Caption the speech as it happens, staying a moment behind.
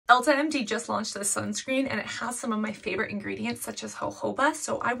Elta MD just launched this sunscreen and it has some of my favorite ingredients such as jojoba,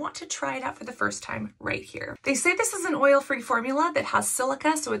 so I want to try it out for the first time right here. They say this is an oil-free formula that has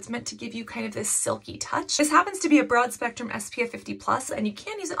silica, so it's meant to give you kind of this silky touch. This happens to be a broad spectrum SPF 50+, and you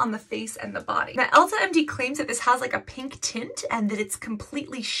can use it on the face and the body. Now, Elta MD claims that this has like a pink tint and that it's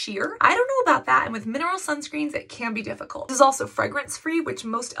completely sheer. I don't know about that, and with mineral sunscreens, it can be difficult. This is also fragrance-free, which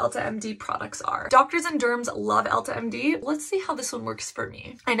most Elta MD products are. Doctors and derms love Elta MD. Let's see how this one works for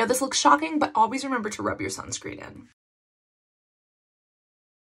me. I know this looks shocking, but always remember to rub your sunscreen in.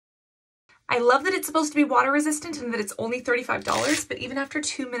 I love that it's supposed to be water resistant and that it's only $35, but even after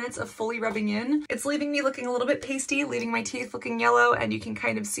 2 minutes of fully rubbing in, it's leaving me looking a little bit pasty, leaving my teeth looking yellow, and you can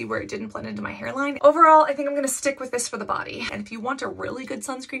kind of see where it didn't blend into my hairline. Overall, I think I'm gonna stick with this for the body. And if you want a really good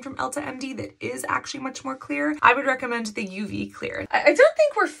sunscreen from Elta MD that is actually much more clear, I would recommend the UV Clear. I don't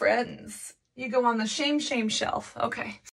think we're friends. You go on the shame shelf. Okay.